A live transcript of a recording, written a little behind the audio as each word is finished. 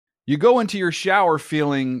You go into your shower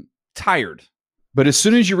feeling tired, but as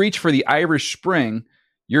soon as you reach for the Irish Spring,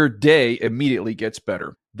 your day immediately gets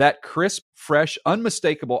better. That crisp, fresh,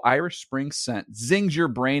 unmistakable Irish Spring scent zings your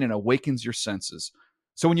brain and awakens your senses.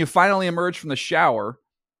 So when you finally emerge from the shower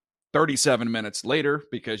 37 minutes later,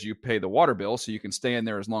 because you pay the water bill so you can stay in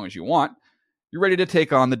there as long as you want, you're ready to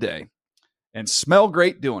take on the day and smell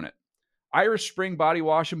great doing it. Irish Spring Body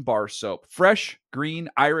Wash and Bar Soap. Fresh, green,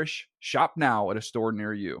 Irish. Shop now at a store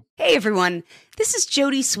near you. Hey, everyone. This is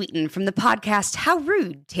Jody Sweeten from the podcast How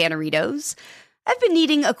Rude, Tanneritos. I've been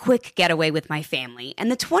needing a quick getaway with my family,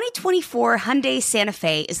 and the 2024 Hyundai Santa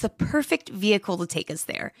Fe is the perfect vehicle to take us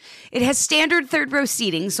there. It has standard third-row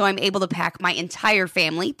seating, so I'm able to pack my entire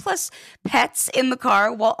family, plus pets, in the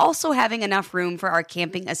car, while also having enough room for our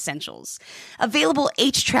camping essentials. Available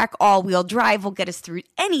H-Track all-wheel drive will get us through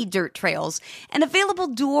any dirt trails, and available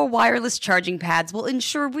dual wireless charging pads will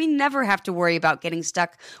ensure we never have to worry about getting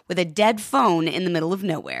stuck with a dead phone in the middle of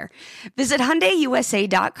nowhere. Visit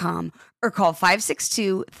HyundaiUSA.com or call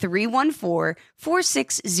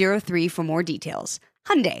 562-314-4603 for more details.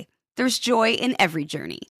 Hyundai, there's joy in every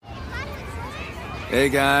journey. Hey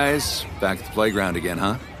guys, back at the playground again,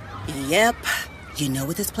 huh? Yep. You know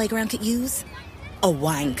what this playground could use? A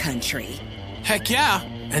wine country. Heck yeah,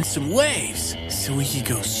 and some waves so we could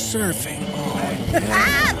go surfing. Oh,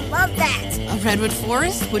 yeah. Love that. A redwood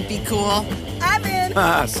forest would be cool. I'm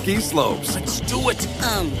in. Ski slopes. Let's do it.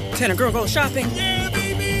 Can a girl go shopping? Yeah,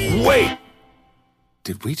 baby. Wait!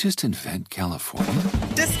 Did we just invent California?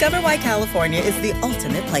 Discover why California is the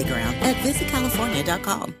ultimate playground at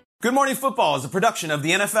visitcalifornia.com. Good Morning Football is a production of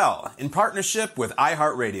the NFL in partnership with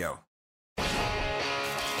iHeartRadio.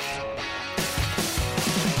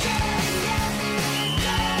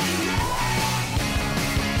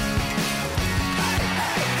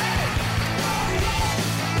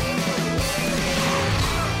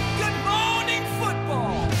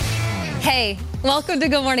 Hey, welcome to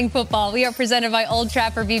Good Morning Football. We are presented by Old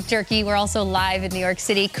Trapper Beef Jerky. We're also live in New York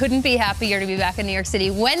City. Couldn't be happier to be back in New York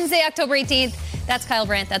City. Wednesday, October 18th. That's Kyle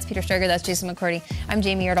Brandt. That's Peter Strzokar. That's Jason McCourty. I'm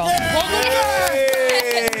Jamie Erdahl.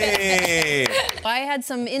 I had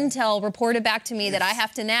some intel reported back to me that I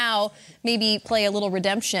have to now maybe play a little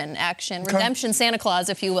redemption action. Okay. Redemption Santa Claus,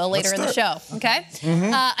 if you will, later in the show. Okay?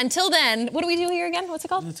 Mm-hmm. Until then, what do we do here again? What's it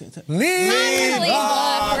called? Lead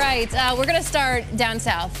block. Right. We're going to start down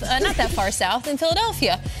south. Not that far south, in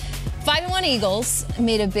Philadelphia. 5-1 Eagles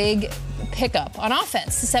made a big pickup on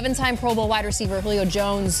offense. Seven-time Pro Bowl wide receiver Julio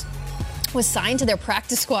Jones was signed to their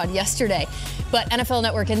practice squad yesterday. But NFL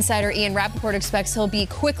Network insider Ian Rappaport expects he'll be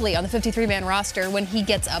quickly on the 53-man roster when he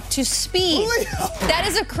gets up to speed. That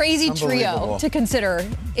is a crazy trio to consider.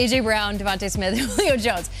 A.J. Brown, Devontae Smith, and Julio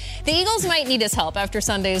Jones. The Eagles might need his help after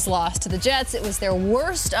Sunday's loss to the Jets. It was their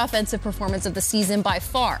worst offensive performance of the season by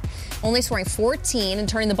far, only scoring 14 and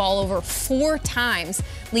turning the ball over 4 times,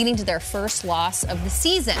 leading to their first loss of the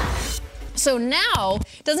season. So now,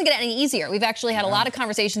 it doesn't get any easier. We've actually had a lot of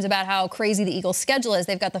conversations about how crazy the Eagles' schedule is.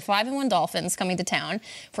 They've got the 5-1 Dolphins coming to town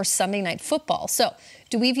for Sunday Night Football. So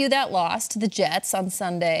do we view that loss to the Jets on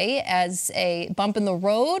Sunday as a bump in the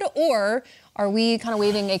road, or are we kind of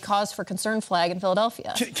waving a cause for concern flag in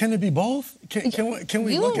Philadelphia? Can it be both? Can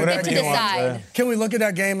we look at that game? Can we look at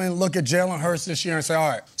that game and look at Jalen Hurts this year and say, all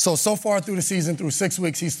right, so far through the season, through 6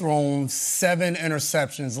 weeks, he's thrown 7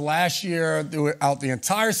 interceptions. Last year, throughout the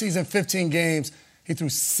entire season, 15 games, he threw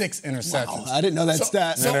 6 interceptions. Wow, I didn't know that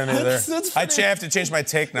stat. I have to change my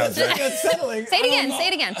take now. Say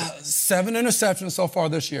it again. 7 interceptions so far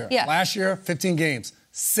this year. Yeah. Last year, 15 games.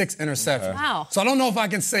 6 interceptions. Wow. So I don't know if I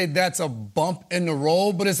can say that's a bump in the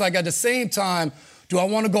road, but it's like at the same time, do I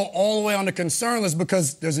want to go all the way on the concern list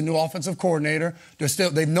because there's a new offensive coordinator?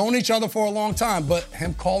 They've known each other for a long time, but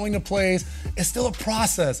him calling the plays is still a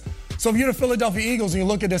process. So if you're the Philadelphia Eagles and you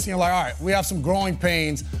look at this and you're like, all right, we have some growing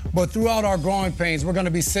pains, but throughout our growing pains, we're going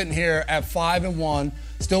to be sitting here at 5-1,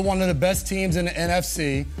 still one of the best teams in the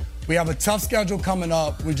NFC. We have a tough schedule coming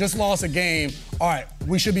up. We just lost a game. All right,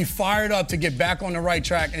 we should be fired up to get back on the right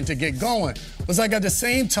track and to get going. But it's like at the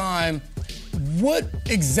same time, what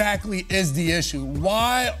exactly is the issue?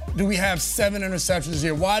 Why do we have 7 interceptions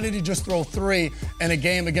here? Why did he just throw 3 in a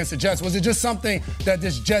game against the Jets? Was it just something that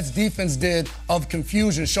this Jets defense did of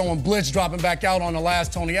confusion, showing blitz, dropping back out on the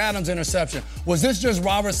last Tony Adams interception? Was this just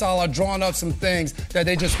Robert Saleh drawing up some things that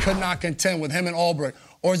they just could not contend with him and Albrecht?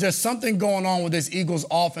 Or is there something going on with this Eagles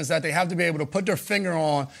offense that they have to be able to put their finger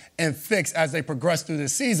on and fix as they progress through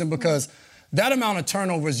this season? Because that amount of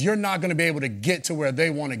turnovers, you're not going to be able to get to where they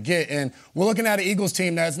want to get. And we're looking at an Eagles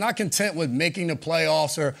team that's not content with making the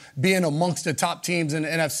playoffs or being amongst the top teams in the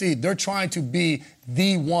NFC. They're trying to be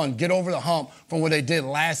the one, get over the hump from what they did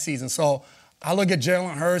last season. So I look at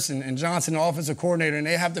Jalen Hurts and Johnson, the offensive coordinator, and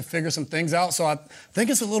they have to figure some things out. So I think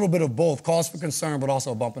it's a little bit of both, cause for concern, but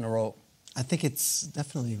also a bump in the road. I think it's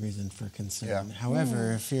definitely a reason for concern. Yeah.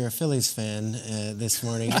 However, if you're a Phillies fan this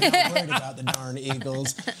morning, you're not worried about the darn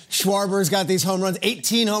Eagles. Schwarber's got these home runs,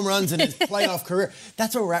 18 home runs in his playoff career.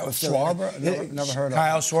 That's where we're at with Philly. Schwarber? Never heard of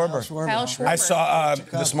Kyle Schwarber. Kyle Schwarber. I saw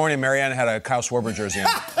this morning Marianne had a Kyle Schwarber jersey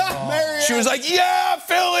on. She was like, yeah,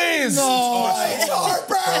 Phillies! Schwarber!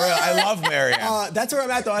 For real, I love Marianne. That's where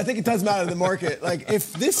I'm at, though. I think it does matter in the market. Like,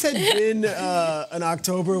 if this had been an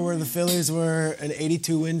October where the Phillies were an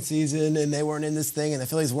 82-win season and they weren't in this thing and the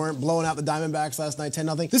Phillies weren't blowing out the Diamondbacks last night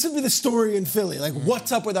 10-0, this would be the story in Philly. Like,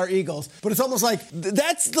 what's up with our Eagles? But it's almost like,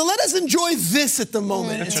 let us enjoy this at the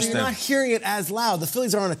moment. And so you're not hearing it as loud. The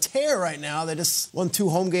Phillies are on a tear right now. They just won 2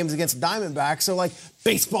 home games against Diamondbacks. So, like,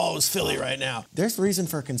 baseball is Philly right now. There's reason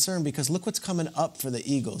for concern because look what's coming up for the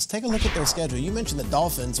Eagles. Take a look at their schedule. You mentioned the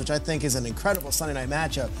Dolphins, which I think is an incredible Sunday night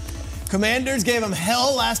matchup. Commanders gave them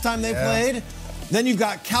hell last time they played. Then you've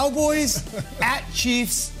got Cowboys at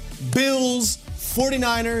Chiefs, Bills,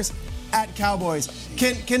 49ers, at Cowboys.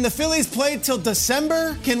 Can the Phillies play till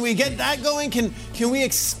December? Can we get that going? Can we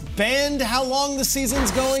expand how long the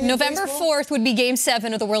season's going? November 4th would be Game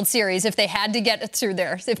 7 of the World Series if they had to get it through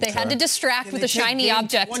there. If they had to distract with a shiny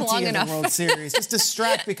object long enough. The World Series. Just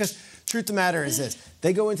distract because truth of the matter is this.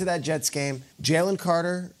 They go into that Jets game. Jalen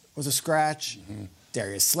Carter was a scratch.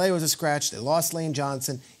 Darius Slay was a scratch. They lost Lane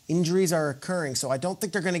Johnson. Injuries are occurring, so I don't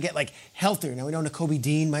think they're going to get, like, healthier. Now, we know Nakobe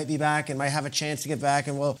Dean might be back and might have a chance to get back,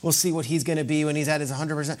 and we'll see what he's going to be when he's at his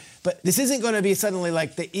 100%. But this isn't going to be suddenly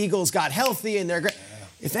like the Eagles got healthy and they're great.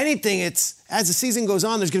 If anything, it's as the season goes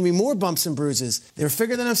on, there's going to be more bumps and bruises. They were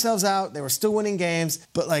figuring themselves out. They were still winning games,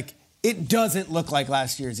 but, like, it doesn't look like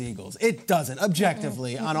last year's Eagles. It doesn't,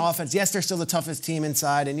 objectively, on offense. Yes, they're still the toughest team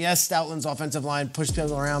inside, and yes, Stoutland's offensive line pushed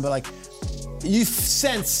people around, but, like, you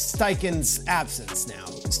sense Steichen's absence now.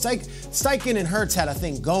 Steichen and Hurts had a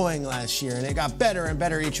thing going last year, and it got better and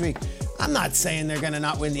better each week. I'm not saying they're going to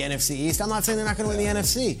not win the NFC East. I'm not saying they're not going to win the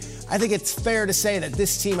NFC. I think it's fair to say that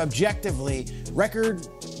this team objectively, record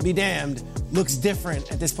be damned, looks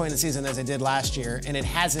different at this point in the season as it did last year, and it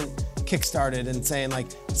hasn't kick-started and saying, like,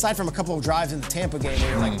 aside from a couple of drives in the Tampa game where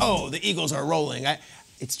you're like, oh, the Eagles are rolling.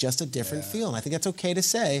 It's just a different feel, and I think that's okay to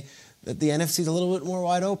say that the NFC's a little bit more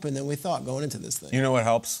wide open than we thought going into this thing. You know what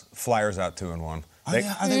helps? Flyers out 2-1. Are they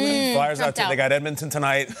winning? Flyers out 2. They got Edmonton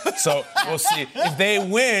tonight, so we'll see. If they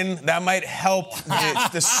win, that might help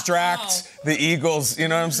distract the Eagles. You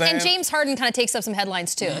know what I'm saying? And James Harden kind of takes up some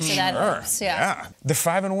headlines too, so that helps. Yeah. The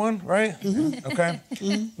 5-1, right? Okay.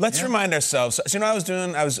 Let's remind ourselves. So, you know,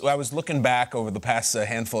 I was looking back over the past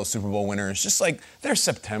handful of Super Bowl winners. Just like they're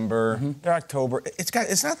September, they're October.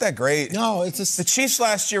 It's not that great. No, it's just the Chiefs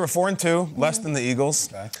last year were 4-2, less than the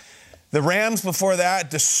Eagles. Okay. The Rams before that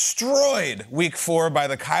destroyed Week 4 by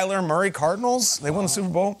the Kyler Murray Cardinals. They won the Super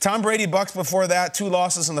Bowl. Tom Brady Bucks before that, 2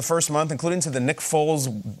 losses in the first month, including to the Nick Foles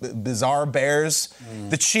bizarre Bears.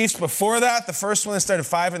 The Chiefs before that, the first one they started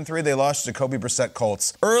 5-3. They lost to Jacoby Brissett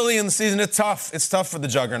Colts. Early in the season, it's tough. It's tough for the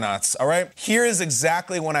juggernauts. All right. Here is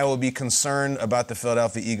exactly when I will be concerned about the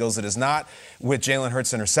Philadelphia Eagles. It is not with Jalen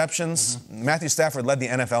Hurts interceptions. Matthew Stafford led the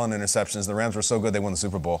NFL in interceptions. The Rams were so good they won the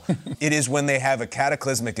Super Bowl. It is when they have a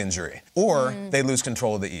cataclysmic injury. Or they lose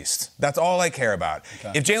control of the East. That's all I care about.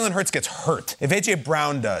 Okay. If Jalen Hurts gets hurt, if A.J.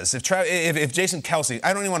 Brown does, if Jason Kelsey,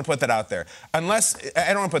 I don't even want to put that out there. I don't want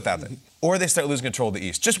to put that out there. Or they start losing control of the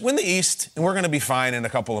East. Just win the East, and we're going to be fine in a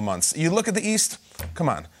couple of months. You look at the East, come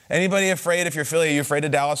on. Anybody afraid, if you're Philly, are you afraid of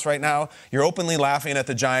Dallas right now? You're openly laughing at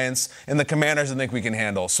the Giants and the Commanders I think we can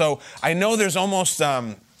handle. So I know there's almost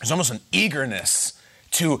an eagerness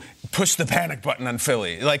to push the panic button on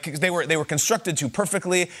Philly. Like, they were constructed to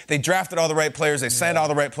perfectly. They drafted all the right players. They signed all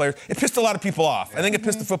the right players. It pissed a lot of people off. I think it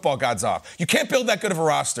pissed the football gods off. You can't build that good of a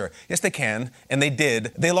roster. Yes, they can, and they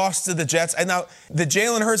did. They lost to the Jets. And now, the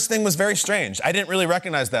Jalen Hurts thing was very strange. I didn't really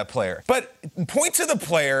recognize that player. But point to the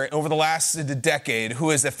player over the last decade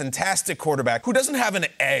who is a fantastic quarterback who doesn't have an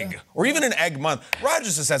egg, or even an egg month.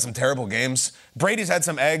 Rodgers has had some terrible games. Brady's had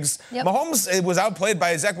some eggs. Yep. Mahomes was outplayed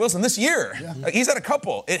by Zach Wilson this year. Yeah. He's had a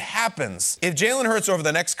couple. It happens. If Jalen Hurts over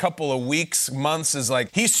the next couple of weeks, months is like,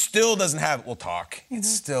 he still doesn't have, we'll talk. It's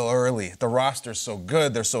still early. The roster's so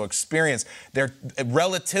good. They're so experienced. They're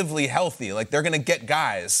relatively healthy. Like, they're going to get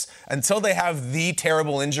guys. Until they have the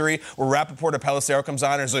terrible injury where Rappaport or Pelissero comes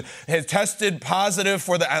on and is like, has tested tested positive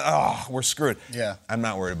for the. We're screwed. Yeah. I'm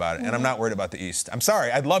not worried about it, and I'm not worried about the East. I'm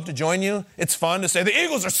sorry. I'd love to join you. It's fun to say the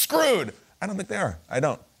Eagles are screwed. I don't think they are. I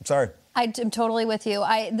don't. I'm sorry. I'm totally with you.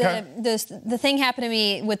 The thing happened to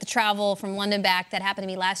me with the travel from London back that happened to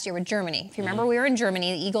me last year with Germany. If you remember, we were in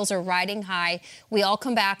Germany. The Eagles are riding high. We all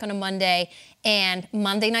come back on a Monday, and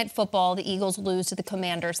Monday Night Football, the Eagles lose to the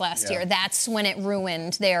Commanders last year. That's when it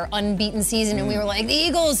ruined their unbeaten season, and we were like, the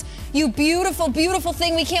Eagles, you beautiful, beautiful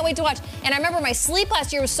thing. We can't wait to watch. And I remember my sleep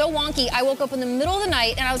last year was so wonky. I woke up in the middle of the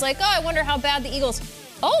night, and I was like, I wonder how bad the Eagles.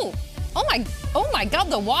 Oh my God,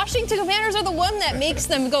 the Washington Commanders are the one that makes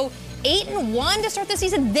them go 8-1 to start the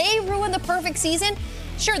season. They ruined the perfect season.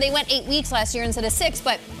 Sure, they went 8 weeks last year instead of 6,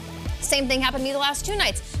 but same thing happened to me the last 2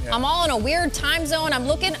 nights. Yeah. I'm all in a weird time zone. I'm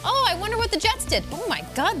looking, I wonder what the Jets did. Oh my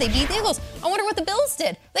God, they beat the Eagles. I wonder what the Bills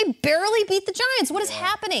did. They barely beat the Giants. What is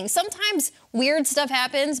happening? Sometimes weird stuff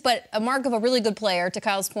happens, but a mark of a really good player, to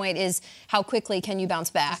Kyle's point, is how quickly can you bounce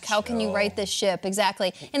back? How can you right this ship?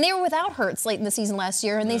 Exactly. And they were without Hurts late in the season last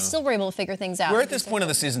year, and they still were able to figure things out. We're at this point of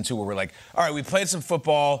the season, too, where we're like, all right, we played some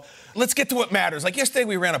football. Let's get to what matters. Like yesterday,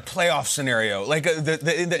 we ran a playoff scenario, like in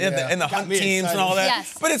the hunt teams and all that.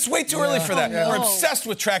 Yes. But it's way too early for that. No. We're obsessed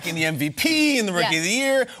with tracking the MVP and the Rookie of the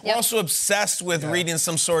Year. We're also obsessed with reading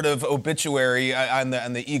some sort of obituary on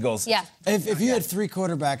the Eagles. Yeah. If you had 3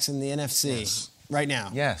 quarterbacks in the NFC right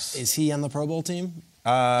now, is he on the Pro Bowl team?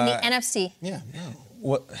 In the NFC. Yeah.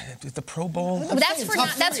 What, the Pro Bowl? That's for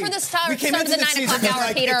the start of the 9 o'clock hour,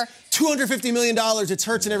 like, Peter. $250 million. It's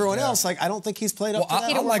Hurts and everyone else. Like, I don't think he's played up to that. I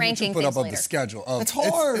like what you ranking put up things of later. the schedule. It's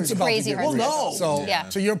hard. It's about crazy to get hard. real. Well, no. So,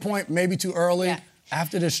 to your point, maybe too early. Yeah.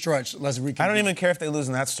 After this stretch, let's reconvene. I don't even care if they lose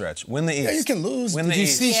in that stretch. Win the East. Yeah, you can lose. Win Did the you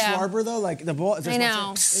East. see Schwarber, though? Like, the ball... I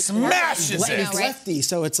know. Smashes it. He's lefty,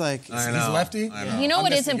 so it's like... I know. He's lefty? I know. You know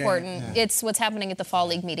what is important? Yeah. It's what's happening at the Fall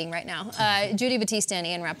League meeting right now. Judy Batista and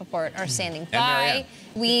Ian Rappaport are standing by.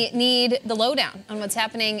 We need the lowdown on what's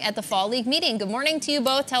happening at the Fall League meeting. Good morning to you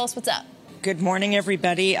both. Tell us what's up. Good morning,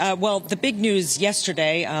 everybody. Well, the big news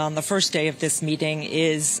yesterday on the first day of this meeting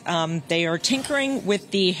is they are tinkering with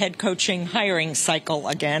the head coaching hiring cycle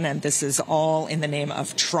again, and this is all in the name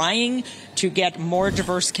of trying to get more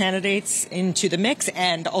diverse candidates into the mix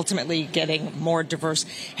and ultimately getting more diverse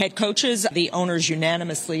head coaches. The owners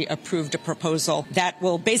unanimously approved a proposal that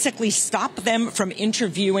will basically stop them from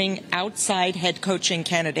interviewing outside head coaching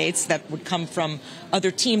candidates that would come from other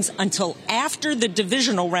teams until after the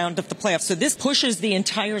divisional round of the playoffs. So this pushes the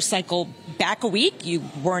entire cycle back a week. You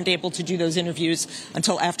weren't able to do those interviews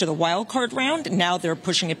until after the wild card round. Now they're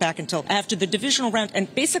pushing it back until after the divisional round.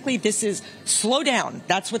 And basically this is slow down.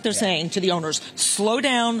 That's what they're saying to the owners. Slow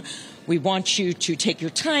down. We want you to take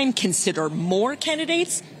your time, consider more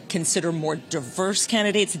candidates, consider more diverse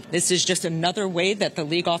candidates. This is just another way that the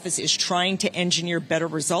league office is trying to engineer better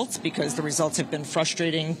results because the results have been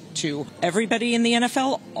frustrating to everybody in the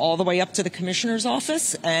NFL, all the way up to the commissioner's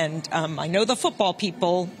office. And I know the football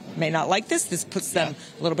people may not like this. This puts them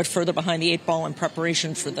a little bit further behind the 8 ball in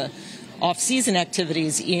preparation for the off-season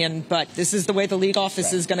activities, Ian, but this is the way the league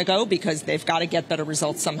office is going to go because they've got to get better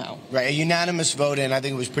results somehow. Right, a unanimous vote, and I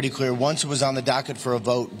think it was pretty clear. Once it was on the docket for a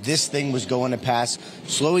vote, this thing was going to pass,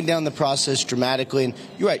 slowing down the process dramatically. And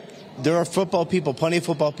you're right, there are football people, plenty of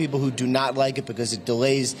football people who do not like it because it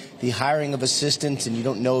delays the hiring of assistants, and you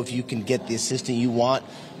don't know if you can get the assistant you want.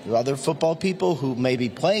 There are other football people who may be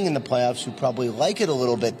playing in the playoffs who probably like it a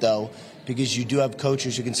little bit, though, because you do have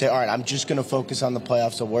coaches who can say, all right, I'm just going to focus on the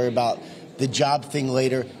playoffs. I'll worry about the job thing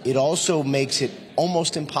later. It also makes it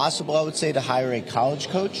almost impossible, I would say, to hire a college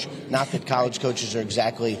coach. Not that college coaches are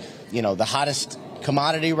exactly, the hottest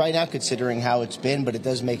commodity right now, considering how it's been, but it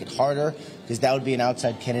does make it harder because that would be an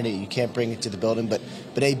outside candidate. You can't bring it to the building. But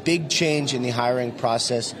a big change in the hiring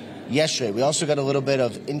process yesterday. We also got a little bit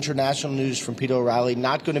of international news from Peter O'Reilly.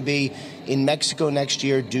 Not going to be in Mexico next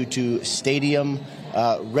year due to stadium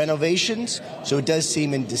renovations. So it does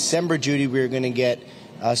seem in December, Judy, we're going to get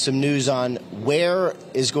some news on where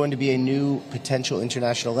is going to be a new potential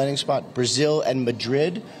international landing spot. Brazil and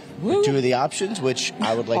Madrid are 2 of the options, which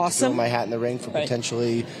I would like to throw my hat in the ring for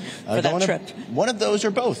potentially for that trip. One of those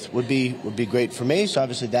or both would be great for me. So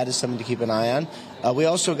obviously that is something to keep an eye on. We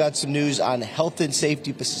also got some news on health and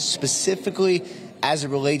safety, specifically as it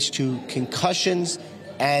relates to concussions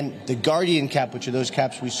And the Guardian cap, which are those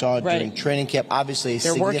caps we saw during training camp, obviously a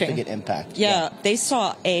significant impact. Yeah, they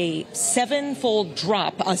saw a 7-fold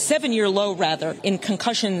drop, a 7-year low, rather, in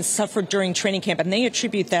concussions suffered during training camp. And they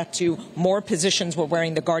attribute that to more positions were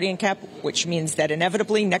wearing the Guardian cap, which means that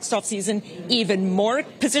inevitably next offseason, even more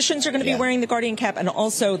positions are going to be wearing the Guardian cap. And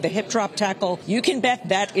also the hip drop tackle. You can bet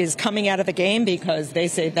that is coming out of the game because they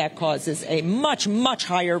say that causes a much, much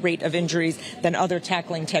higher rate of injuries than other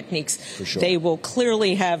tackling techniques. For sure. They will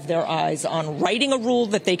clearly have their eyes on writing a rule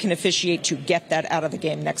that they can officiate to get that out of the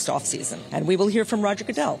game next offseason. And we will hear from Roger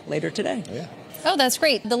Goodell later today. Yeah. Oh, that's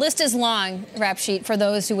great. The list is long, Rap Sheet, for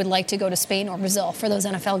those who would like to go to Spain or Brazil for those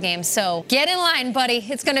NFL games. So get in line, buddy.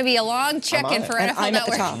 It's going to be a long check-in for NFL I'm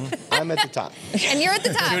Network. at the top. I'm at the top. And you're at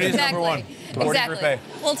the top. Judy's exactly. number one. Exactly.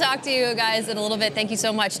 We'll talk to you guys in a little bit. Thank you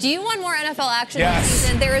so much. Do you want more NFL action Yes. this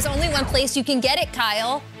season? There is only one place you can get it,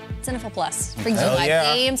 Kyle. It's NFL Plus. Brings you Hell live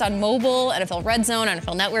yeah. games on mobile, NFL Red Zone,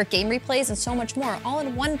 NFL Network, game replays, and so much more, all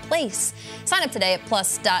in one place. Sign up today at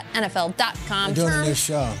plus.nfl.com. We're doing a new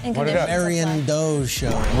show. And What is that? Marion Doe's show.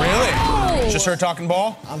 Really? Oh. Just her talking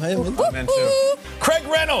ball? I'm him. I'm in too. Craig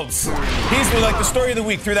Reynolds. He's like the story of the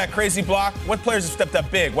week through that crazy block. What players have stepped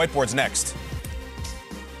up big? Whiteboard's next.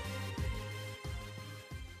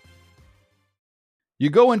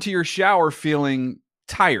 You go into your shower feeling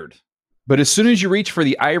tired, but as soon as you reach for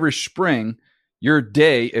the Irish Spring, your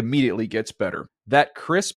day immediately gets better. That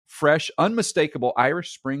crisp, fresh, unmistakable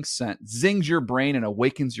Irish Spring scent zings your brain and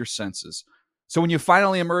awakens your senses. So when you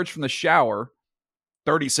finally emerge from the shower,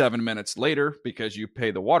 37 minutes later, because you pay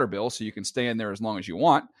the water bill so you can stay in there as long as you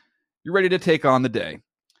want, you're ready to take on the day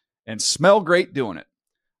and smell great doing it.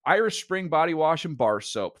 Irish Spring Body Wash and Bar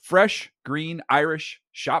Soap. Fresh, green, Irish.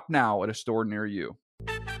 Shop now at a store near you.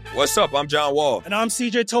 What's up? I'm John Wall. And I'm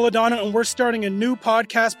CJ Toledano, and we're starting a new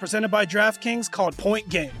podcast presented by DraftKings called Point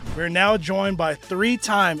Game. We're now joined by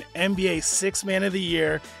 3-time NBA Sixth Man of the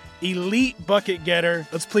Year, elite bucket getter.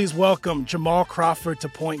 Let's please welcome Jamal Crawford to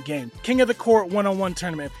Point Game. King of the Court one-on-one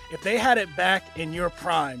tournament. If they had it back in your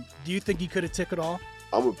prime, do you think you could have took it all?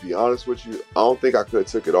 I'm going to be honest with you. I don't think I could have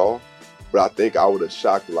took it all, but I think I would have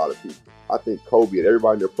shocked a lot of people. I think Kobe and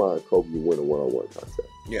everybody in their prime, Kobe would win a one-on-one contest.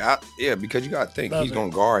 Yeah, because you got to think. He's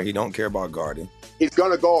going to guard. He don't care about guarding. He's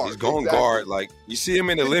going to guard. He's going to guard. Like, you see him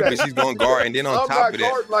in the Olympics, he's going to guard. And then on top of that. I'm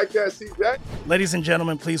not guarding like that, CJ. Ladies and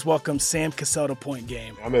gentlemen, please welcome Sam Cassell to Point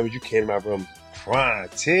Game. I remember you came out from crying,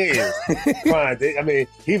 tears. Crying. I mean,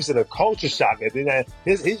 he was in a culture shock. And then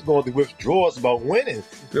he's going through withdrawals about winning.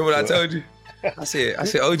 Remember what I told you? I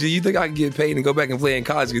said, OG, you think I can get paid and go back and play in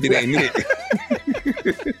college because it ain't it?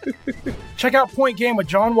 Check out Point Game with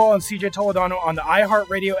John Wall and CJ Toledano on the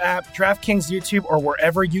iHeartRadio app, DraftKings YouTube, or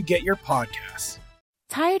wherever you get your podcasts.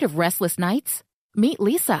 Tired of restless nights? Meet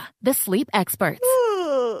Lisa, the sleep experts.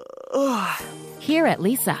 Here at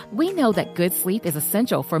Lisa, we know that good sleep is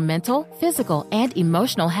essential for mental, physical, and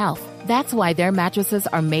emotional health. That's why their mattresses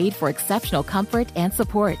are made for exceptional comfort and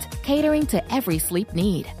support, catering to every sleep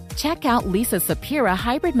need. Check out Lisa's Sapira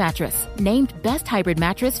Hybrid Mattress, named Best Hybrid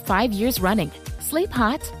Mattress 5 years running. Sleep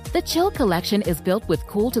hot? The Chill Collection is built with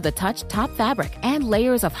cool-to-the-touch top fabric and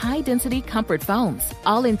layers of high-density comfort foams,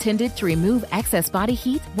 all intended to remove excess body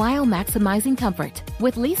heat while maximizing comfort.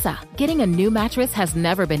 With Lisa, getting a new mattress has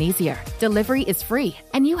never been easier. Delivery is free,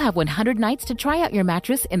 and you have 100 nights to try out your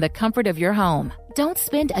mattress in the comfort of your home. Don't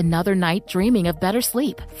spend another night dreaming of better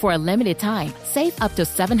sleep. For a limited time, save up to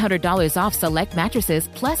 $700 off select mattresses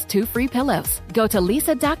plus 2 free pillows. Go to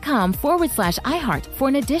lisa.com/iHeart for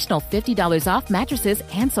an additional $50 off mattresses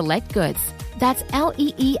and select goods. That's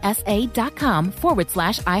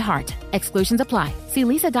LEESA.com/iHeart. Exclusions apply. See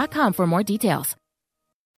lisa.com for more details.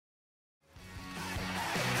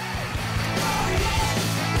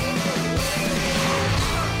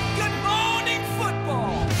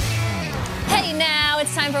 Hey, now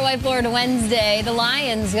it's time for Whiteboard Wednesday. The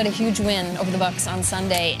Lions got a huge win over the Bucs on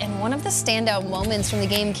Sunday, and one of the standout moments from the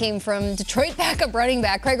game came from Detroit backup running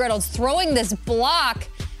back Craig Reynolds throwing this block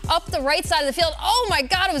up the right side of the field. Oh my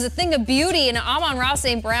God, it was a thing of beauty, and Amon-Ra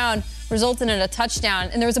St. Brown resulted in a touchdown,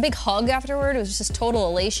 and there was a big hug afterward. It was just total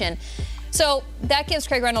elation. So that gives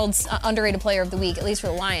Craig Reynolds underrated player of the week, at least for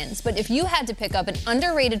the Lions. But if you had to pick up an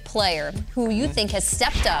underrated player who you think has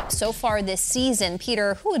stepped up so far this season,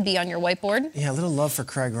 Peter, who would be on your whiteboard? Yeah, a little love for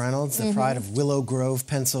Craig Reynolds, the pride of Willow Grove,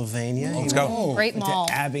 Pennsylvania. Let's go. Great mall.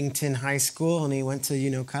 Went to Abington High School, and he went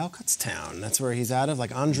to, Kyle Kutztown. That's where he's out of,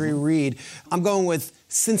 like Andre Reed. I'm going with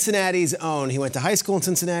Cincinnati's own. He went to high school in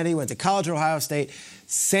Cincinnati, went to college at Ohio State.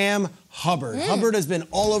 Sam Hubbard. Hubbard has been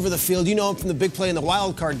all over the field. You know him from the big play in the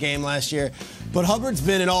wild card game last year. But Hubbard's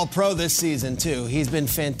been an all-pro this season, too. He's been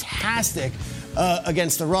fantastic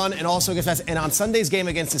against the run and also against pass. And on Sunday's game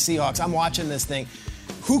against the Seahawks, I'm watching this thing.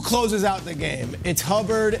 Who closes out the game? It's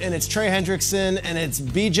Hubbard, and it's Trey Hendrickson, and it's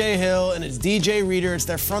B.J. Hill, and it's D.J. Reader. It's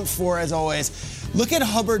their front four, as always. Look at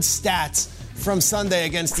Hubbard's stats from Sunday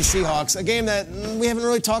against the Seahawks, a game that we haven't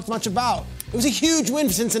really talked much about. It was a huge win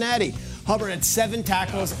for Cincinnati. Hubbard had 7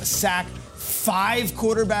 tackles, a sack, 5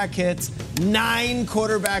 quarterback hits, 9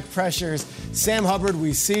 quarterback pressures. Sam Hubbard,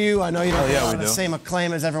 we see you. I know you don't have the same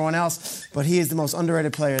acclaim as everyone else, but he is the most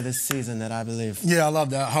underrated player this season that I believe. Yeah, I love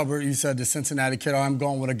that. Hubbard, you said the Cincinnati kid. I'm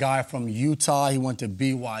going with a guy from Utah. He went to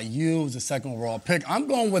BYU. Was the second overall pick. I'm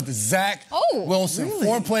going with Zach Wilson. Really?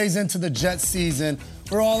 4 plays into the Jets season.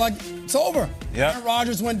 We're all like, it's over. Yep. Aaron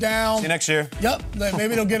Rodgers went down. See you next year. Yep.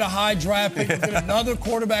 Maybe they'll get a high draft pick. They'll get another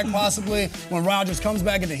quarterback possibly when Rodgers comes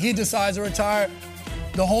back and then he decides to retire.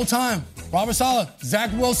 The whole time, Robert Saleh,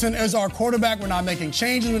 Zach Wilson is our quarterback. We're not making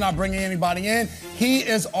changes. We're not bringing anybody in. He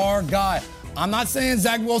is our guy. I'm not saying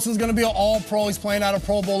Zach Wilson's going to be an all-pro. He's playing at a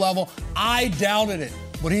Pro Bowl level. I doubted it.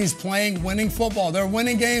 But he's playing winning football. They're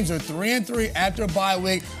winning games. They're 3-3 after a bye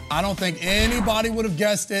week. I don't think anybody would have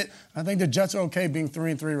guessed it. I think the Jets are okay being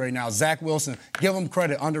 3-3 right now. Zach Wilson, give him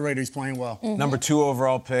credit. Underrated. He's playing well. Mm-hmm. Number 2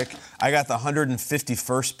 overall pick. I got the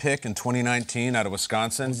 151st pick in 2019 out of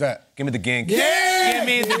Wisconsin. Who's that? Give me the Gink. Yeah! Give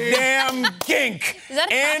me the damn Gink. Is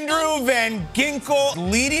that Andrew Van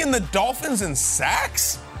Ginkel leading the Dolphins in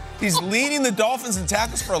sacks? He's leading the Dolphins in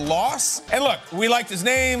tackles for a loss. And look, we liked his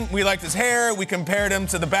name, we liked his hair, we compared him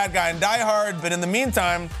to the bad guy in Die Hard, but in the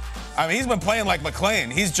meantime, I mean, he's been playing like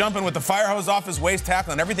McClane. He's jumping with the fire hose off his waist,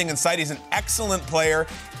 tackling everything in sight. He's an excellent player.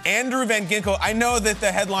 Andrew Van Ginkel, I know that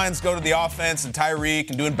the headlines go to the offense and Tyreek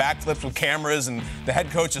and doing backflips with cameras and the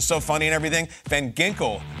head coach is so funny and everything. Van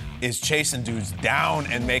Ginkel is chasing dudes down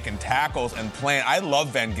and making tackles and playing. I love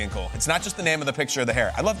Van Ginkel. It's not just the name of the picture of the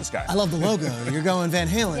hair. I love this guy. I love the logo. You're going Van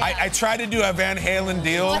Halen. I tried to do a Van Halen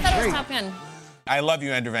deal. I thought it was Top Gun. I love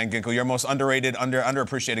you, Andrew Van Ginkel. You're our most underrated,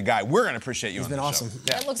 underappreciated guy. We're going to appreciate you on the show. He's been awesome.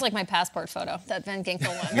 That looks like my passport photo, that Van Ginkel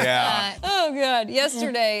one. Yeah. Oh, God.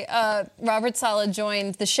 Yesterday, Robert Saleh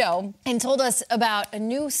joined the show and told us about a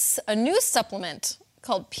new supplement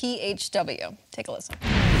called PHW. Take a listen.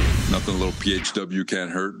 Nothing a little PHW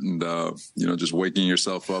can't hurt. And, just waking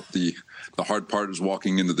yourself up. The hard part is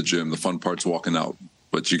walking into the gym. The fun part's walking out.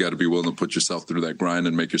 But you got to be willing to put yourself through that grind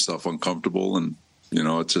and make yourself uncomfortable. And,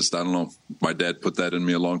 it's just, I don't know. My dad put that in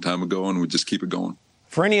me a long time ago, and we just keep it going.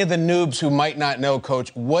 For any of the noobs who might not know,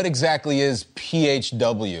 Coach, what exactly is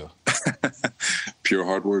PHW? Pure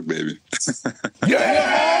hard work, baby.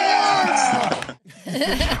 Yeah!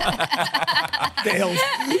 Dale.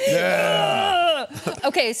 Yeah.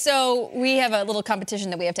 Okay, so we have a little competition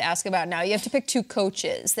that we have to ask about now. You have to pick 2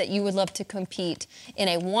 coaches that you would love to compete in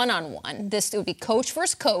a one-on-one. This would be coach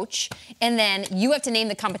versus coach, and then you have to name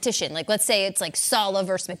the competition. Like, let's say it's like Saleh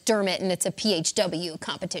versus McDermott, and it's a PHW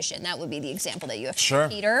competition. That would be the example that you have to Sure.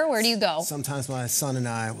 Peter, where do you go? Sometimes my son and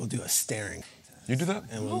I will do a staring contest. You do that?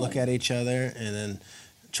 And we'll look at each other and then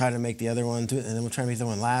try to make the other one do it, and then we'll try to make the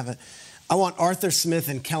other one laugh. I want Arthur Smith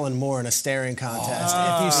and Kellen Moore in a staring contest.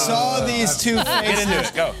 If you saw these 2 faces. Get into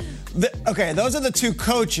it. Go. Okay, those are the 2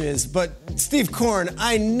 coaches, but Steve Korn,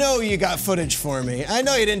 I know you got footage for me. I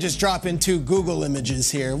know you didn't just drop in 2 Google images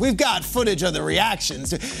here. We've got footage of the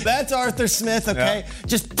reactions. That's Arthur Smith, okay? Yeah.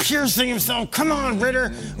 Just piercing himself. Come on,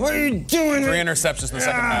 Ritter. What are you doing? 3 interceptions in the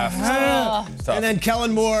second half. And then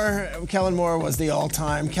Kellen Moore was the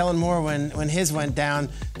all-time. Kellen Moore, when his went down,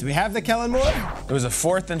 do we have the Kellen Moore? It was a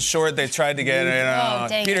 4th and short. They tried to get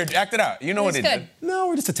it. Peter, act it out. You know what he did. No,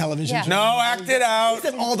 we're just a television show. No, act it out. He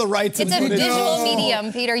did all the rights. It's a visual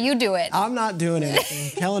medium, Peter. You do it. I'm not doing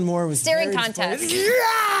anything. Kellen Moore was staring contest.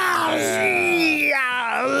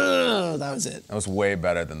 That was it. That was way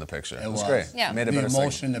better than the picture. It was great. Yeah. Made a The better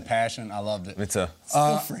emotion, the passion, I loved it. Me too.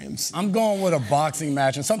 Frames. I'm going with a boxing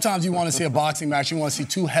match. And sometimes you want to see a boxing match. You want to see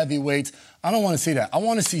 2 heavyweights. I don't want to see that. I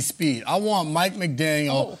want to see speed. I want Mike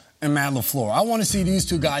McDaniel and Matt LaFleur. I want to see these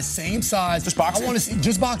 2 guys, same size. Just boxing? I want to see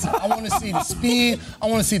just boxing. I want to see the speed. I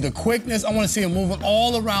want to see the quickness. I want to see them moving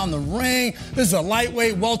all around the ring. This is a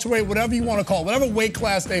lightweight, welterweight, whatever you want to call it, whatever weight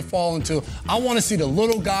class they fall into. I want to see the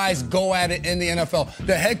little guys go at it in the NFL.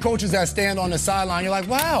 The head coaches that stand on the sideline, you're like,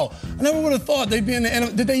 wow, I never would have thought they'd be in the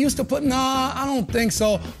NFL. Did they used to put? Nah, I don't think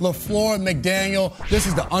so. LaFleur, McDaniel, this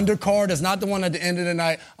is the undercard. It's not the one at the end of the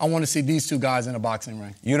night. I want to see these 2 guys in a boxing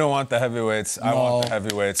ring. You don't want the heavyweights. I want the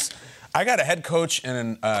heavyweights. I got a head coach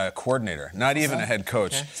and a coordinator, not even a head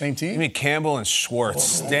coach. Okay. Same team? Jimmy Campbell and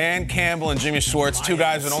Schwartz. Dan Campbell and Jimmy Schwartz, 2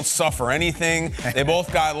 guys who don't suffer anything. They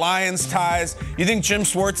both got Lions ties. You think Jim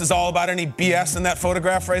Schwartz is all about any BS in that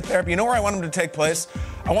photograph right there? But you know where I want him to take place?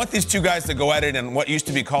 I want these two guys to go at it in what used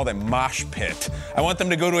to be called a mosh pit. I want them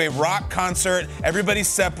to go to a rock concert. Everybody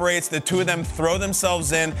separates. The two of them throw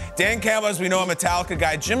themselves in. Dan Campbell, as we know, a Metallica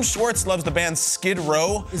guy. Jim Schwartz loves the band Skid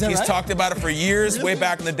Row. Is that He's right? talked about it for years, way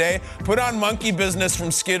back in the day. Put on Monkey Business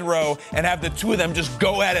from Skid Row and have the two of them just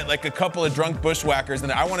go at it like a couple of drunk bushwhackers.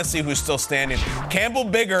 And I want to see who's still standing. Campbell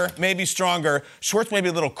bigger, maybe stronger. Schwartz maybe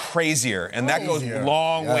a little crazier. And that goes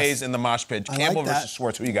long ways in the mosh pit. Campbell versus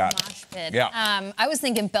Schwartz, who you got? Mosh pit. Yeah. I was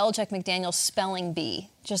thinking Belichick McDaniel spelling bee.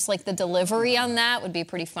 Just like the delivery on that would be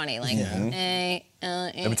pretty funny. Like,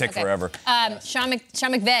 It would take forever. Sean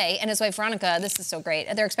McVay and his wife Veronica, this is so great.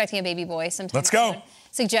 They're expecting a baby boy sometime. Let's go. soon.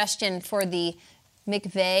 Suggestion for the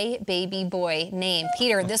McVay baby boy name.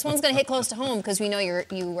 Peter, this one's going to hit close to home because we know you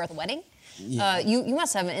were at the wedding. Yeah. You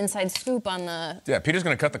must have an inside scoop on the... Yeah, Peter's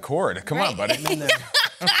going to cut the cord. Come on, buddy.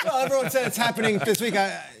 Well, everyone said it's happening this week.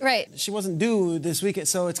 Right. She wasn't due this week,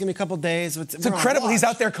 so it's going to be a couple days. It's incredible. He's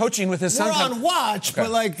out there coaching with his son. We're on watch,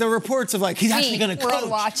 but like the reports of like he's actually going to coach. We're on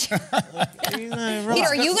watch. Peter,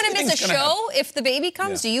 are you going to miss a show if the baby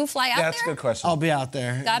comes? Do you fly out there? That's a good question. I'll be out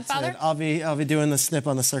there. Godfather? I'll be doing the snip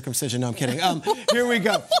on the circumcision. No, I'm kidding. Here we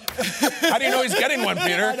go. How do you know he's getting one,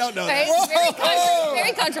 Peter? I don't know. Right?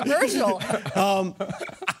 Very controversial.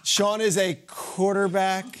 Sean is a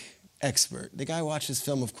quarterback expert. The guy watches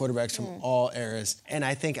film of quarterbacks from all eras. And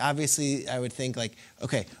I think, obviously, I would think like,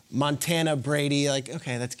 okay, Montana, Brady, like,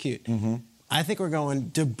 okay, that's cute. I think we're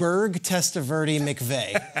going DeBerg, Testaverde,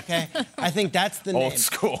 McVay. Okay, I think that's the name. Old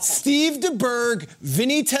school. Steve DeBerg,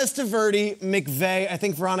 Vinny Testaverde, McVay. I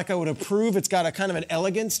think Veronica would approve. It's got a kind of an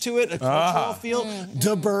elegance to it, a cultural feel.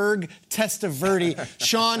 DeBerg, Testaverde.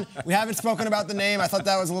 Sean, we haven't spoken about the name. I thought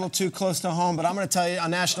that was a little too close to home, but I'm going to tell you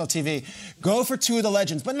on national TV, go for two of the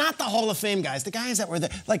legends, but not the Hall of Fame guys. The guys that were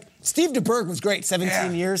there, like Steve DeBerg was great,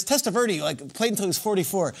 17 years. Testaverde, like played until he was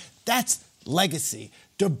 44. That's legacy.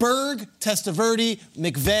 DeBerg, Testaverde,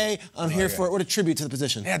 McVay. I'm here for it. What a tribute to the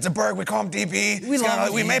position. Yeah, DeBerg, we call him DB. We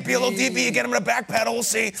might be a little DB. You get him in a back pedal, we'll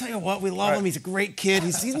see. Tell you what, we love him. He's a great kid.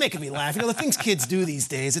 He's making me laugh. You know, the things kids do these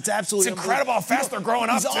days, it's absolutely incredible how fast they're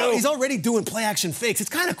growing up, too. He's already doing play-action fakes. It's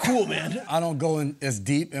kind of cool, man. I don't go in as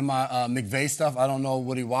deep in my McVay stuff. I don't know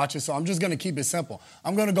what he watches, so I'm just going to keep it simple.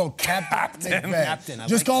 I'm going to go Captain McVay. Captain.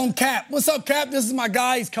 Just call him Cap. What's up, Cap? This is my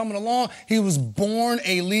guy. He's coming along. He was born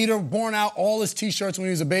a leader, born out all his T-shirts when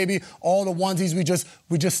he was a baby. All the onesies,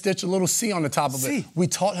 we just stitched a little C on the top of it. We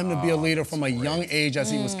taught him to be a leader from a young age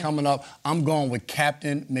as he was coming up. I'm going with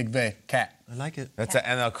Captain McVay. Cap. I like it.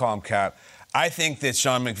 And they'll call him Cap. I think that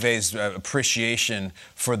Sean McVay's appreciation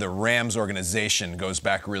for the Rams organization goes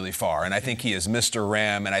back really far. And I think he is Mr.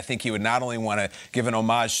 Ram, and I think he would not only want to give an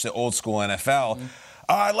homage to old school NFL,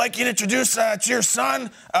 I'd like you to introduce to your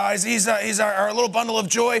son. He's our little bundle of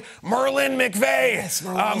joy, Merlin McVay. Yes,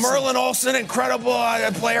 Merlin Olsen, incredible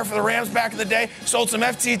player for the Rams back in the day. Sold some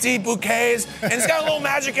FTT bouquets, and he's got a little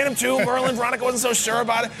magic in him too. Merlin, Veronica wasn't so sure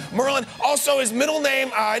about it. Merlin, also his middle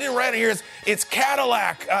name, I didn't write it here. It's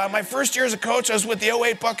Cadillac. My first year as a coach, I was with the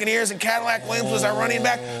 08 Buccaneers, and Cadillac Williams was our running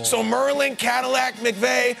back. So Merlin Cadillac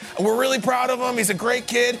McVay, we're really proud of him. He's a great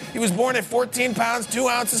kid. He was born at 14 pounds, 2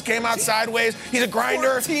 ounces, came out sideways. He's a grinder.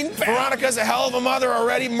 Veronica's a hell of a mother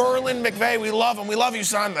already. Merlin McVay, we love him. We love you,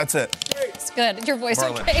 son. That's it. It's good. Your voice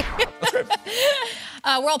Merlin. okay.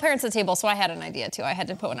 We're all parents at the table, so I had an idea too. I had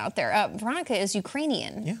to put one out there. Veronica is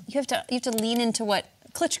Ukrainian. Yeah. You have to lean into what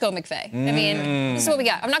Klitschko McVay. I mean, this is what we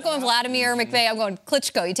got. I'm not going Vladimir McVay. I'm going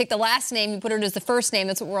Klitschko. You take the last name, you put it as the first name.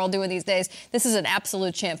 That's what we're all doing these days. This is an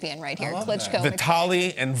absolute champion right here. Klitschko.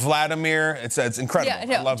 Vitaly and Vladimir. It's incredible. Yeah,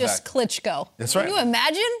 no, I love just that. Klitschko. That's right. Can you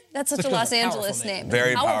imagine? That's such a Los a Angeles name.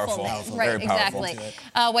 Very powerful. powerful. Right, Very powerful. exactly.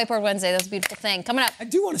 Whiteboard Wednesday. That's a beautiful thing. Coming up. I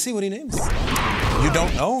do want to see what he names. You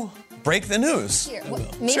don't know? Break the news. Here,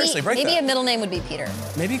 Seriously, break maybe that. a middle name would be Peter.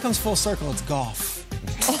 Maybe it comes full circle. It's golf.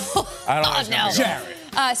 I don't know. No.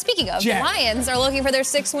 Jared. Speaking of, Jared. the Lions are looking for their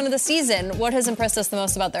 6th win of the season. What has impressed us the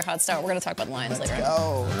most about their hot start? We're going to talk about the Lions later.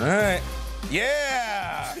 All right.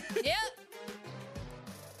 Yeah. Yeah.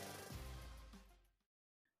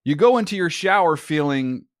 You go into your shower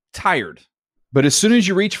feeling tired, but as soon as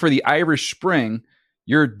you reach for the Irish Spring,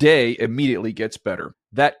 your day immediately gets better.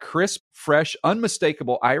 That crisp, fresh,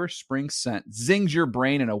 unmistakable Irish Spring scent zings your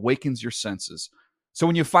brain and awakens your senses. So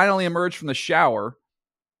when you finally emerge from the shower,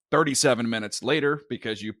 37 minutes later,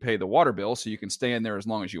 because you pay the water bill so you can stay in there as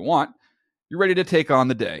long as you want, you're ready to take on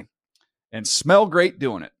the day. And smell great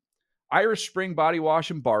doing it. Irish Spring Body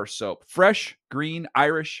Wash and Bar Soap. Fresh, green,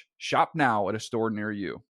 Irish. Shop now at a store near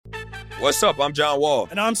you. What's up? I'm John Wall.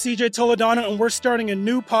 And I'm CJ Toledano, and we're starting a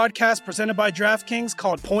new podcast presented by DraftKings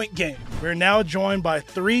called Point Game. We're now joined by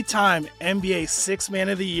 3-time NBA Sixth Man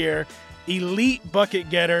of the Year, elite bucket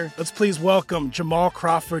getter. Let's please welcome Jamal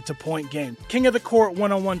Crawford to Point Game. King of the Court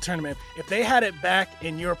one-on-one tournament. If they had it back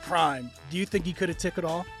in your prime, do you think you could have took it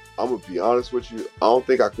all? I'm going to be honest with you. I don't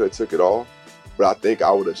think I could have took it all, but I think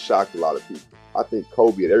I would have shocked a lot of people. I think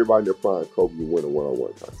Kobe and everybody in their prime, Kobe would win a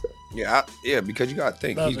one-on-one contest. Yeah, because you got to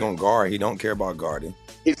think he's going to guard. He don't care about guarding.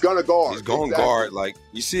 He's going to guard. He's going to guard. Like,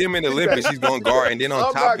 you see him in the Olympics, he's going to guard. And then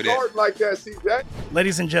on top of that. I'm not guarding like that, CJ.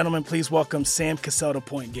 Ladies and gentlemen, please welcome Sam Cassell to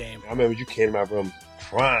Point Game. I remember you came in my room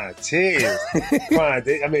crying, tears,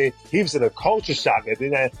 crying. I mean, he was in a culture shock. And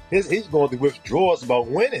then he's going through withdrawals about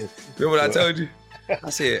winning. Remember what I told you? I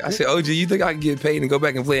said, OG, you think I can get paid and go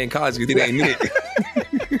back and play in college because it ain't it?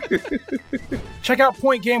 Check out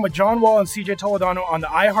Point Game with John Wall and CJ Toledano on the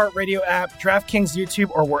iHeartRadio app, DraftKings YouTube,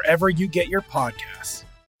 or wherever you get your podcasts.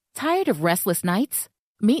 Tired of restless nights?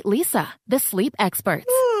 Meet Lisa, the sleep experts.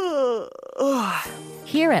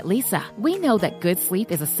 Here at Lisa, we know that good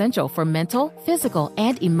sleep is essential for mental, physical,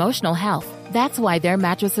 and emotional health. That's why their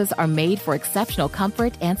mattresses are made for exceptional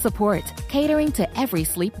comfort and support, catering to every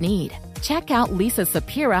sleep need. Check out Lisa's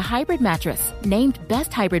Sapira Hybrid Mattress, named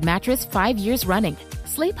Best Hybrid Mattress 5 years running.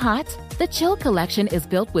 Sleep hot? The Chill Collection is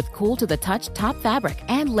built with cool-to-the-touch top fabric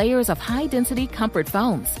and layers of high-density comfort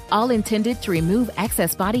foams, all intended to remove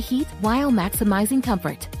excess body heat while maximizing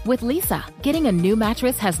comfort. With Lisa, getting a new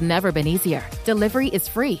mattress has never been easier. Delivery is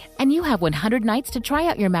free, and you have 100 nights to try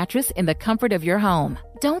out your mattress in the comfort of your home.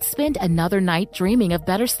 Don't spend another night dreaming of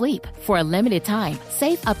better sleep. For a limited time,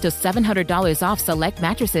 save up to $700 off select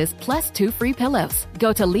mattresses plus 2 free pillows.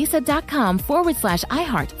 Go to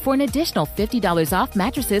lisa.com/iHeart for an additional $50 off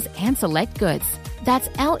mattresses and select goods. That's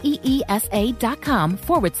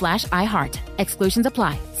LEESA.com/iHeart. Exclusions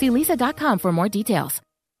apply. See lisa.com for more details.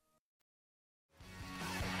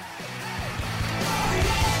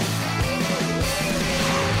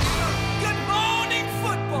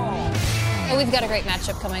 We've got a great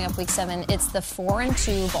matchup coming up week 7. It's the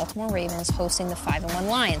 4-2 Baltimore Ravens hosting the 5-1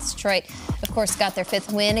 Lions. Detroit, of course, got their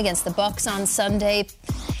 5th win against the Bucs on Sunday.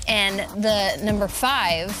 And the number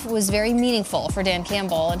 5 was very meaningful for Dan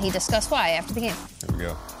Campbell, and he discussed why after the game. Here we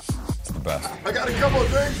go. It's the best. I got a couple of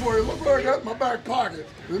things for you. Look what I got in my back pocket.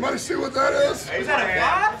 Anybody see what that is? Is that a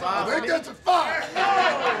 5? I think that's a 5.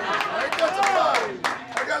 I think that's a 5.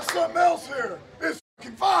 I got something else here. It's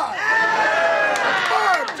f***ing 5.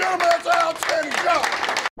 That's 5, gentlemen. That's an outstanding job.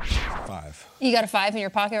 5. You got a 5 in your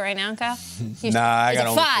pocket right now, Kyle? Nah, I got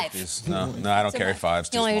only 5. 50s. No, I don't carry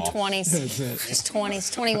 5s. You only do 20s. Just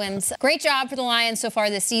 20s, 20 wins. Great job for the Lions so far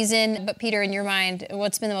this season. But Peter, in your mind,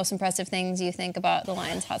 what's been the most impressive things you think about the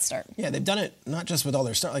Lions' hot start? Yeah, they've done it not just with all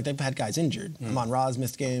their start. Like, they've had guys injured. Amon-Ra's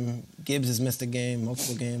missed a game. Gibbs has missed a game,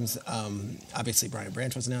 multiple games. Obviously, Brian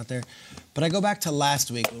Branch wasn't out there. But I go back to last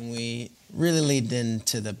week when we really leaned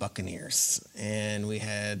into the Buccaneers. And we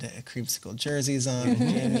had creamsicle jerseys on.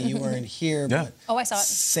 Jamie, you weren't here. Yeah. But Oh, I saw it.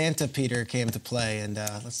 Santa Peter came to play. And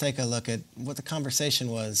let's take a look at what the conversation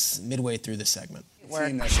was midway through the segment.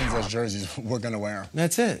 Team that sends us jerseys, we're going to wear them.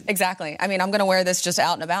 That's it. Exactly. I mean, I'm going to wear this just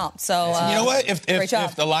out and about. So you know what? If great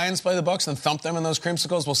job. if the Lions play the Bucs and thump them in those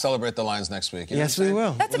creamsicles, we'll celebrate the Lions next week. You know Yes, we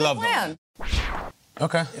will. That's a good plan.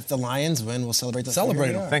 Okay. If the Lions win, we'll celebrate the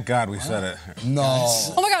Celebrate them. Thank God we said it. No.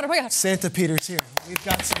 Oh my God! Oh my God! Santa Peter's here. We've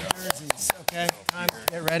got some jerseys. Okay, time to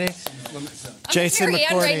get ready. Jason teary-eyed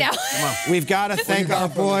McCourty. right now. We've got to thank our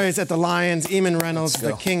boys at the Lions. Eamon Reynolds,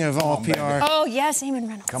 the king of all PR. Oh, yes, Eamon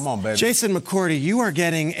Reynolds. Come on, baby. Jason McCourty, you are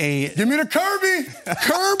getting a Give me the Kirby.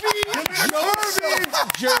 Kirby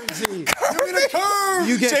jersey. Give me the curve.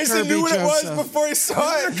 You get Jason Kirby knew what Joseph. it was before he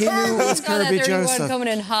saw it. He knew it was Saw that Kirby 31 Joseph. coming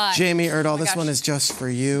in hot. Jamie Erdahl, Oh my this gosh. one is just for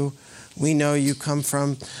you. We know you come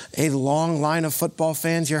from a long line of football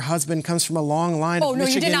fans. Your husband comes from a long line Oh, of no,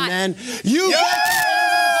 you did Michigan not. men. You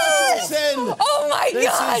Jason! Oh my This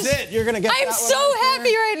gosh! is it. You're gonna get I'm that one so right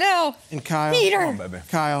happy right now. And Kyle, Peter. Come on, baby.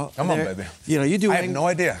 Kyle, Come on, there- baby. You know, you do. I have no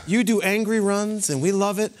idea. You do angry runs, and we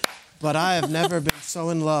love it. But I have never been so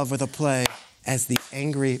in love with a play as the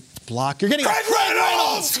angry block. You're getting Craig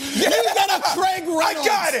Reynolds! You got a Craig Reynolds. I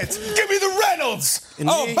got it! Give me the Reynolds! And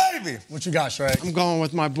Oh, me- baby! What you got, Shrek? I'm going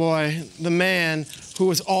with my boy, the man who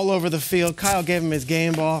was all over the field. Kyle gave him his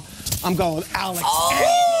game ball. I'm going with Alex.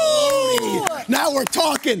 Anzalone. Now we're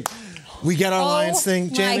talking. We get our Lions thing.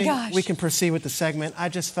 my Jamie, gosh. we can proceed with the segment. I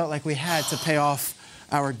just felt like we had to pay off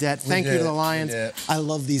our debt. Thank you to did. the We Lions. did. I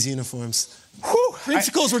love these uniforms.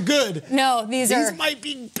 Creamsicles were good. No, these are. might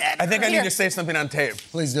be better. I think I need to say something on tape.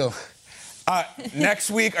 Please do.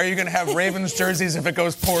 Next week, are you going to have Ravens jerseys if it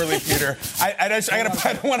goes poorly, Peter? I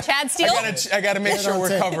don't want Chad Steele? I got to make sure we're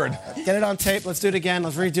tape. covered. Get it on tape. Let's do it again.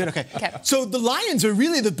 Let's redo it. Okay. Okay. So the Lions are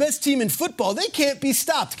really the best team in football. They can't be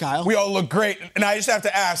stopped, Kyle. We all look great. And I just have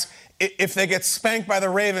to ask, if they get spanked by the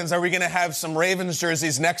Ravens, are we going to have some Ravens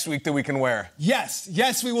jerseys next week that we can wear?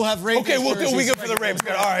 Yes, we will have Ravens. Okay, we'll jerseys. go for the Ravens.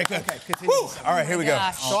 Good. All right, good. Okay, continue. All right, here we go.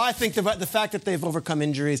 So I think the fact that they've overcome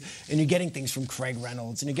injuries, and you're getting things from Craig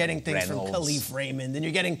Reynolds, and you're getting things from Khalif Raymond, and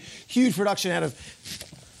you're getting huge production out of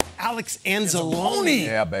Alex Anzalone.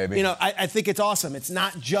 Yeah, baby. You know, I think it's awesome. It's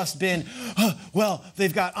not just been, well,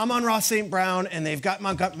 they've got Amon-Ra St. Brown and they've got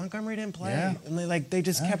Montgomery didn't play. Yeah. And they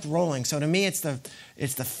just kept rolling. So to me, it's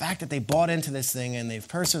the fact that they bought into this thing and they've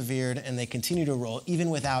persevered and they continue to roll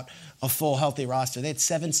even without a full healthy roster. They had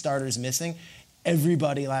 7 starters missing.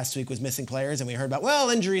 Everybody last week was missing players, and we heard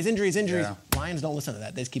about, injuries. Yeah. Lions don't listen to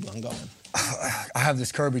that. They just keep on going. I have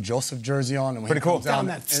this Kirby Joseph jersey on, and when Pretty cool.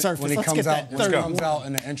 When he comes out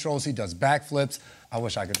in the intros, he does backflips. I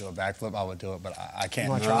wish I could do a backflip. I would do it, but I can't.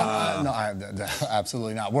 You wanna try? No,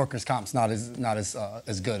 absolutely not. Workers' comp's not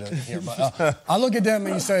as good here. But I look at them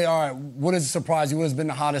and you say, all right, what has surprised you? What has been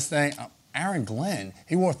the hottest thing? Aaron Glenn,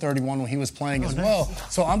 he wore 31 when he was playing as well.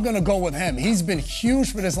 So I'm going to go with him. He's been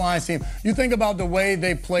huge for this Lions team. You think about the way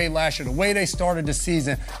they played last year, the way they started the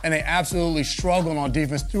season, and they absolutely struggled on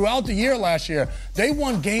defense. Throughout the year last year, they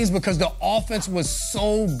won games because the offense was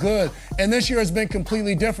so good. And this year has been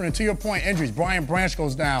completely different. And to your point, injuries. Brian Branch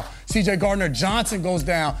goes down. C.J. Gardner-Johnson goes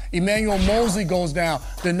down. Emmanuel Mosley goes down.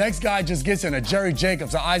 The next guy just gets in, a Jerry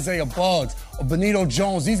Jacobs, a Isaiah Buggs, a Benito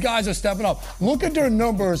Jones. These guys are stepping up. Look at their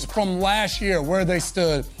numbers from last year, where they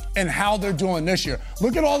stood, and how they're doing this year.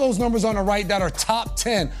 Look at all those numbers on the right that are top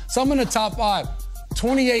 10, some in the top 5.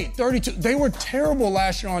 28, 32. They were terrible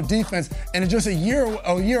last year on defense, and just a year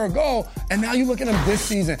ago, and now you look at them this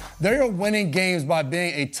season. They are winning games by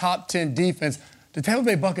being a top 10 defense. The Tampa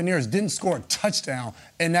Bay Buccaneers didn't score a touchdown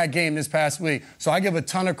in that game this past week. So I give a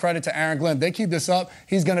ton of credit to Aaron Glenn. If they keep this up,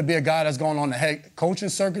 he's going to be a guy that's going on the head coaching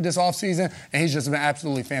circuit this offseason, and he's just been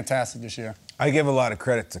absolutely fantastic this year. I give a lot of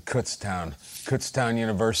credit to Kutztown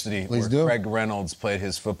University, where Craig Reynolds played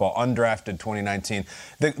his football, undrafted 2019.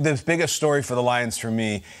 The biggest story for the Lions for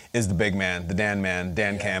me is the big man,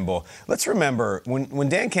 Dan Campbell. Let's remember, when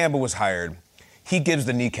Dan Campbell was hired, he gives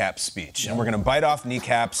the kneecap speech, and we're going to bite off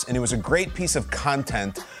kneecaps, and it was a great piece of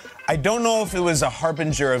content. I don't know if it was a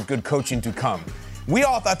harbinger of good coaching to come. We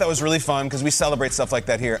all thought that was really fun because we celebrate stuff like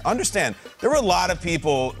that here. Understand, there were a lot of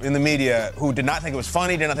people in the media who did not think it was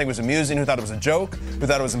funny, did not think it was amusing, who thought it was a joke, who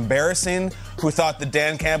thought it was embarrassing, who thought that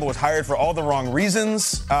Dan Campbell was hired for all the wrong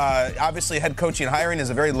reasons. Obviously, head coaching and hiring is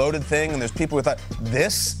a very loaded thing, and there's people who thought,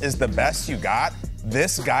 this is the best you got?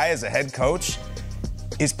 This guy is a head coach?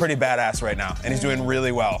 He's pretty badass right now, and he's doing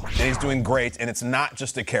really well, and he's doing great, and it's not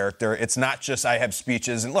just a character. It's not just I have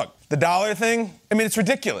speeches. And look, the dollar thing, I mean, it's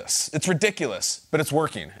ridiculous. It's ridiculous, but it's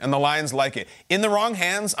working, and the Lions like it. In the wrong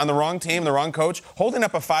hands, on the wrong team, the wrong coach, holding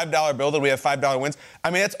up a $5 bill that we have $5 wins,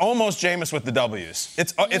 I mean, it's almost Jameis with the W's.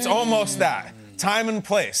 It's almost that. Time and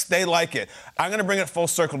place. They like it. I'm going to bring it full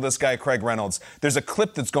circle to this guy, Craig Reynolds. There's a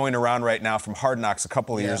clip that's going around right now from Hard Knocks a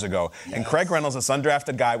couple of years ago. Yes. And Craig Reynolds, this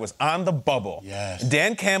undrafted guy, was on the bubble. Yes.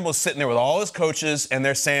 Dan Campbell's sitting there with all his coaches, and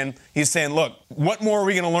he's saying, look, what more are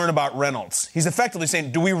we going to learn about Reynolds? He's effectively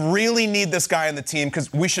saying, do we really need this guy on the team?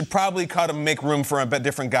 Because we should probably cut him and make room for a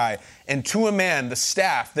different guy. And to a man, the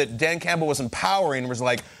staff that Dan Campbell was empowering was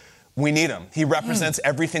like, we need him. He represents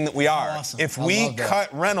everything that we are. Awesome. If we cut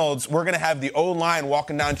Reynolds, we're going to have the O-line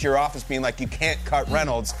walking down to your office being like, you can't cut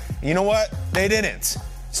Reynolds. And you know what? They didn't.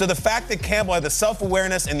 So the fact that Campbell had the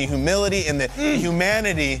self-awareness and the humility and the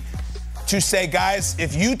humanity to say, guys,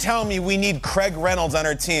 if you tell me we need Craig Reynolds on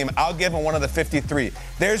our team, I'll give him one of the 53.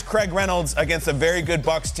 There's Craig Reynolds against a very good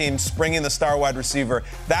Bucs team, springing the star wide receiver.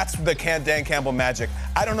 That's the Dan Campbell magic.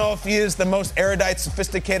 I don't know if he is the most erudite,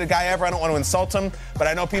 sophisticated guy ever. I don't want to insult him, but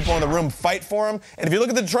I know people in the room fight for him. And if you look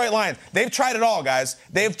at the Detroit Lions, they've tried it all, guys.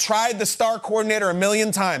 They've tried the star coordinator a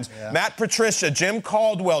million times. Yeah. Matt Patricia, Jim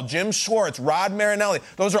Caldwell, Jim Schwartz, Rod Marinelli.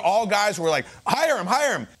 Those are all guys who were like, hire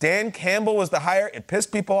him. Dan Campbell was the hire. It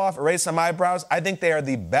pissed people off. It raised some eyebrows. I think they are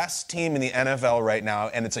the best team in the NFL right now,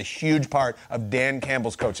 and it's a huge part of Dan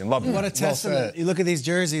Campbell's coaching. Love it. What a testament. You look at these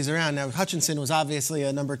jerseys around. Now, Hutchinson was obviously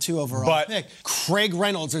a number 2 overall pick. Craig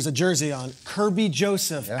Reynolds, there's a jersey on. Kirby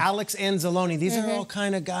Joseph, Alex Anzalone. These are all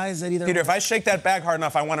kind of guys that either... Peter, if I shake that bag hard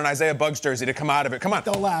enough, I want an Isaiah Buggs jersey to come out of it. Come on.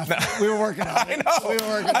 Don't laugh. We were working on it. I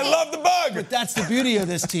know. I love the bug. But that's the beauty of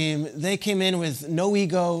this team. They came in with no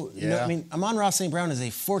ego. Yeah. I mean, Amon-Ra St. Brown is a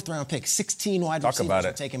 4th-round pick. 16 wide receivers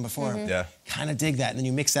were taken before him. Yeah. Kind of dig that. And then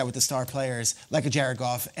you mix that with the star players like a Jared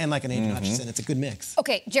Goff and like an Aiden Hutchinson. It's a good mix.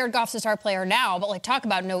 Okay, Jared Goff's a star player now, but like talk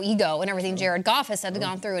about no ego and everything Jared Goff has had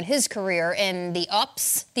gone through in his career, and the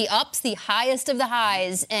highest of the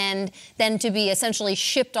highs, and then to be essentially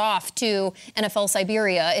shipped off to NFL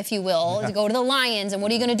Siberia, if you will, to go to the Lions, and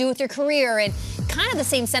what are you going to do with your career? And kind of the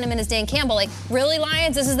same sentiment as Dan Campbell, like, really,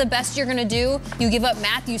 Lions, this is the best you're going to do? You give up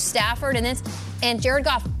Matthew Stafford and Jared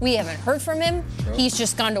Goff, we haven't heard from him. He's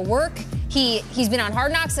just gone to work. He's been on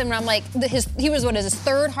Hard Knocks, and I'm like, he was his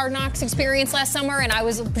third Hard Knocks experience last summer, and I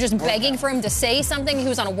was just begging for him to say something. He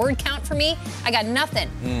was on a word count for me. I got nothing.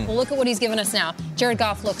 Well, look at what he's given us now. Jared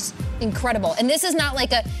Goff looks incredible. And this is not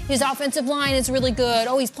like his offensive line is really good.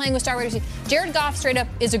 Oh, he's playing with star raiders. Jared Goff straight up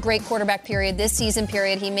is a great quarterback, period. This season,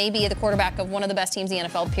 period. He may be the quarterback of one of the best teams in the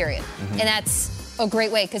NFL, period. And that's a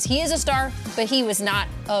great way, because he is a star, but he was not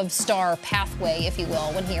of star pathway, if you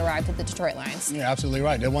will, when he arrived at the Detroit Lions. Yeah, absolutely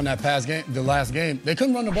right. They won that the last game. They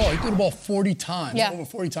couldn't run the ball. He threw the ball 40 times. Yeah. Over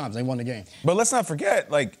 40 times. They won the game. But let's not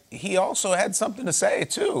forget, like, he also had something to say,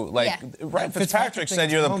 too. Like, Ryan Fitzpatrick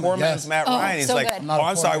said, you're the poor man's Matt Ryan. He's so like, good.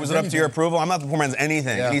 I'm sorry, was it up to your approval? I'm not the poor man's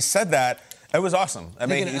anything. Yeah. And he said that. It was awesome. I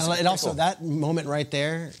mean, and also that moment right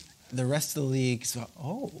there, the rest of the league,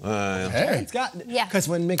 Jared's got, because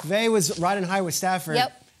when McVay was riding high with Stafford,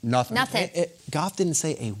 Nothing. Goff didn't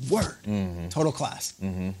say a word. Total class.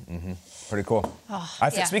 Pretty cool. Oh,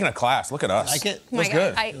 Speaking of class, look at us. Like it? Oh my Feels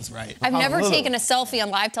God. good. Feels right. I've never taken a selfie on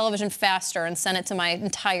live television faster and sent it to my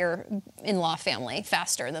entire in-law family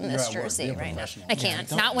faster than this jersey right now. I can't.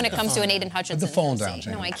 Not when it comes to an Aiden Hutchinson Put the phone jersey. down,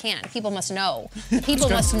 Jamie. No, I can't. People must know. People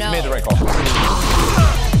must know. Made the right call.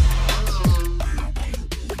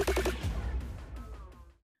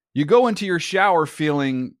 You go into your shower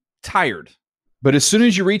feeling tired, but as soon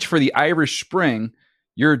as you reach for the Irish Spring,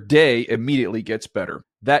 your day immediately gets better.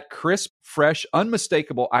 That crisp, fresh,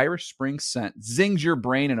 unmistakable Irish Spring scent zings your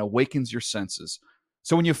brain and awakens your senses.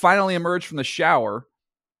 So when you finally emerge from the shower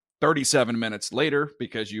 37 minutes later,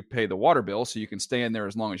 because you pay the water bill so you can stay in there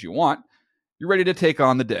as long as you want, you're ready to take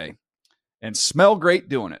on the day and smell great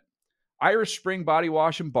doing it. Irish Spring Body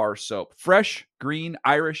Wash and Bar Soap. Fresh, green,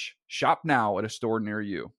 Irish. Shop now at a store near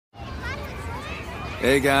you.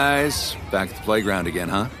 Hey guys, back at the playground again,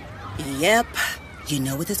 huh? Yep. You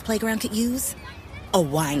know what this playground could use? A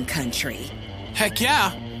wine country. Heck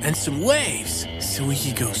yeah, and some waves so we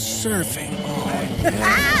could go surfing.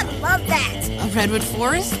 Love that. A redwood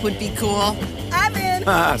forest would be cool. I'm in.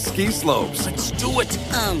 Ah, ski slopes. Let's do it.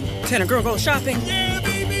 Can a girl go shopping? Yeah,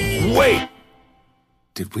 baby. Wait!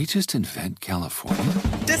 Did we just invent California?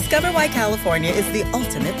 Discover why California is the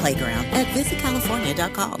ultimate playground at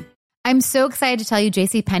visitcalifornia.com. I'm so excited to tell you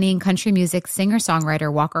JCPenney and country music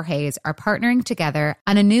singer-songwriter Walker Hayes are partnering together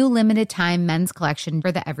on a new limited-time men's collection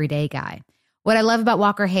for the everyday guy. What I love about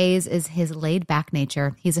Walker Hayes is his laid-back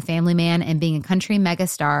nature. He's a family man, and being a country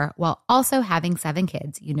megastar while also having 7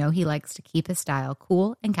 kids, you know he likes to keep his style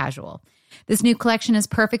cool and casual. This new collection is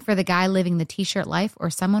perfect for the guy living the t-shirt life or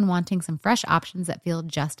someone wanting some fresh options that feel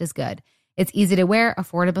just as good. It's easy to wear,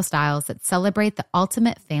 affordable styles that celebrate the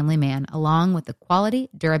ultimate family man, along with the quality,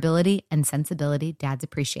 durability, and sensibility dads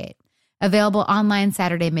appreciate. Available online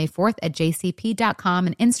Saturday, May 4th at jcp.com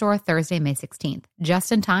and in-store Thursday, May 16th.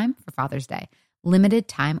 Just in time for Father's Day. Limited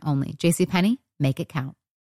time only. JCPenney, make it count.